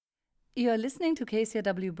You're listening to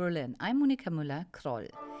KCRW Berlin. I'm Monika Müller-Kroll.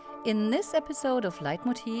 In this episode of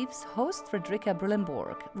Leitmotifs, host Fredrika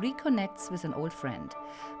Brillenborg reconnects with an old friend,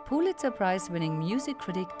 Pulitzer Prize-winning music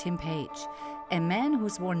critic Tim Page, a man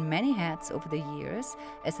who's worn many hats over the years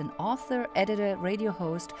as an author, editor, radio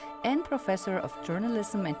host, and professor of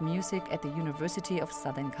journalism and music at the University of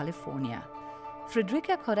Southern California.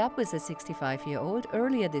 Fredrika caught up with the 65-year-old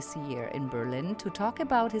earlier this year in Berlin to talk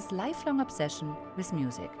about his lifelong obsession with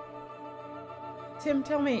music. Tim,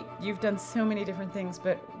 tell me, you've done so many different things,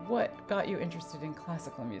 but what got you interested in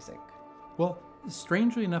classical music? Well,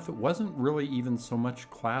 strangely enough, it wasn't really even so much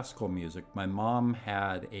classical music. My mom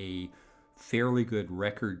had a fairly good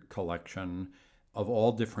record collection of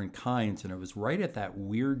all different kinds, and it was right at that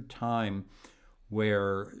weird time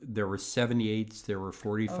where there were 78s, there were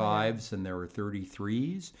 45s, and there were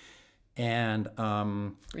 33s. And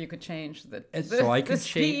you could change the so I could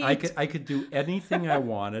speed. I could do anything I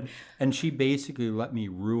wanted, and she basically let me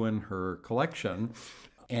ruin her collection.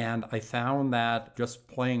 And I found that just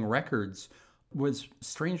playing records was,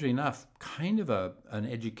 strangely enough, kind of an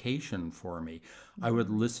education for me. I would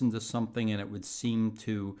listen to something and it would seem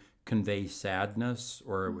to convey sadness,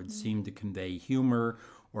 or it would seem to convey humor,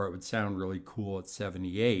 or it would sound really cool at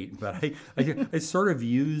 78. But I sort of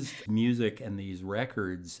used music and these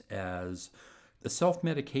records as a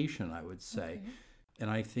self-medication, I would say. Okay. And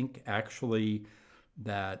I think actually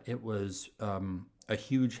that it was a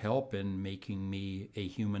huge help in making me a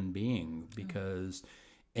human being, because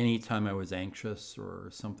anytime I was anxious or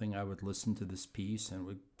something, I would listen to this piece and it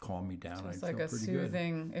would calm me down. It's I'd like feel a pretty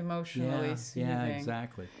soothing, good. emotionally soothing. Yeah,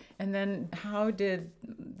 exactly. And then how did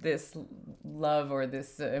this love or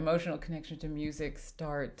this emotional connection to music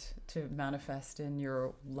start to manifest in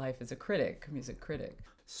your life as a critic, music critic?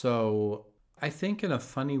 So I think in a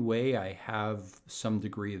funny way, I have some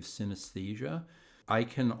degree of synesthesia. I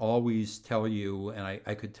can always tell you, and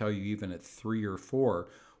I could tell you even at 3 or 4,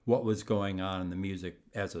 what was going on in the music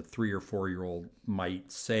as a 3 or 4-year-old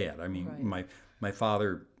might say it. I mean, right. My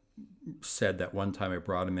father said that one time I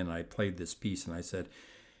brought him in and I played this piece and I said,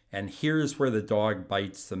 and here's where the dog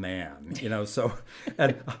bites the man, so,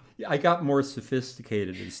 and I got more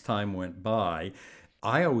sophisticated as time went by.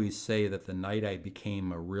 I always say that the night I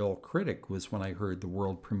became a real critic was when I heard the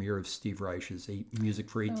world premiere of Steve Reich's Music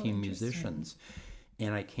for 18 Musicians.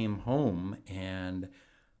 And I came home and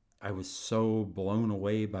I was so blown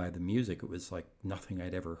away by the music. It was like nothing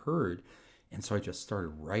I'd ever heard. And so I just started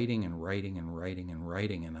writing and writing and writing and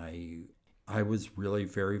writing. And I was really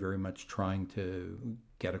very, very much trying to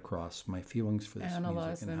get across my feelings for this music and how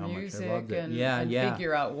much I loved it. And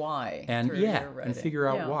figure out why. And figure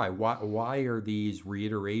out why. Why are these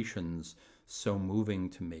reiterations so moving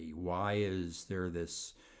to me? Why is there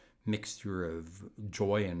this mixture of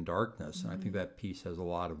joy and darkness? And I think that piece has a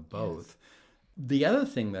lot of both. Yes. The other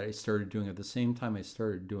thing that I started doing at the same time I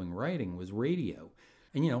started doing writing was radio.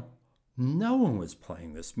 And, no one was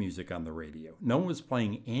playing this music on the radio. No one was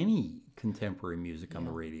playing any contemporary music on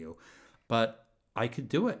the radio. But I could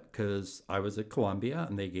do it because I was at Columbia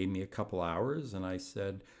and they gave me a couple hours and I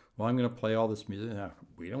said, well, I'm going to play all this music. No,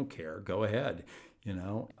 we don't care. Go ahead.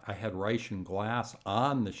 I had Reich and Glass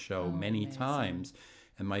on the show many times.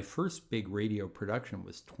 And my first big radio production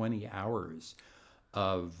was 20 hours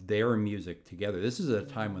of their music together. This is at a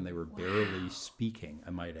time when they were barely speaking, I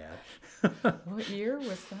might add. What year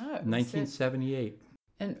was that? 1978.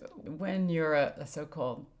 And when you're a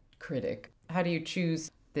so-called critic, how do you choose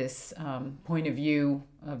this point of view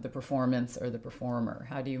of the performance or the performer?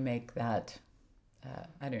 How do you make that,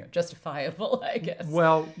 justifiable, I guess?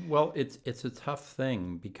 Well, it's a tough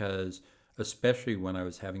thing because especially when I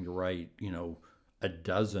was having to write, a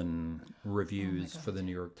dozen reviews for the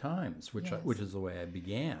New York Times, which is the way I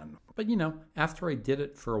began. But, after I did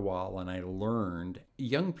it for a while and I learned,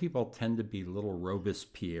 young people tend to be little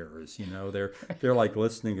Robespierres, they're like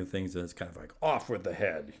listening to things and it's kind of like off with the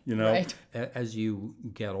head, Right. As you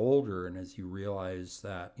get older and as you realize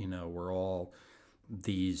that, we're all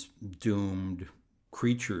these doomed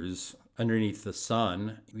creatures underneath the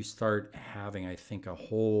sun, we start having, I think, a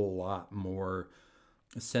whole lot more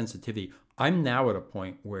sensitivity. I'm now at a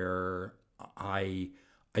point where I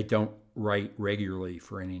don't write regularly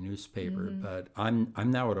for any newspaper, but I'm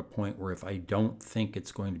now at a point where if I don't think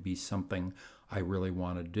it's going to be something I really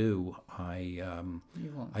want to do, I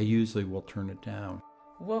usually will turn it down.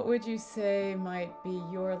 What would you say might be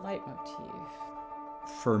your leitmotif?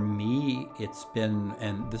 For me, it's been,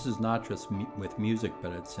 and this is not just with music,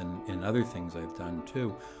 but it's in other things I've done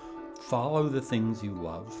too, follow the things you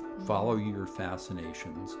love, follow your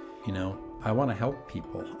fascinations. I want to help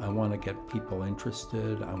people. I want to get people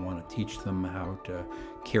interested. I want to teach them how to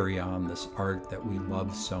carry on this art that we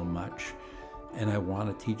love so much. And I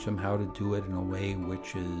want to teach them how to do it in a way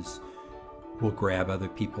which will grab other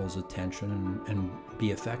people's attention and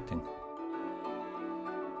be affecting.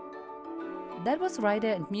 That was writer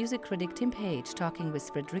and music critic Tim Page talking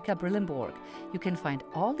with Fredrika Brillenborg. You can find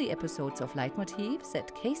all the episodes of Leitmotifs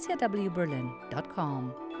at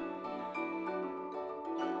kcrwberlin.com.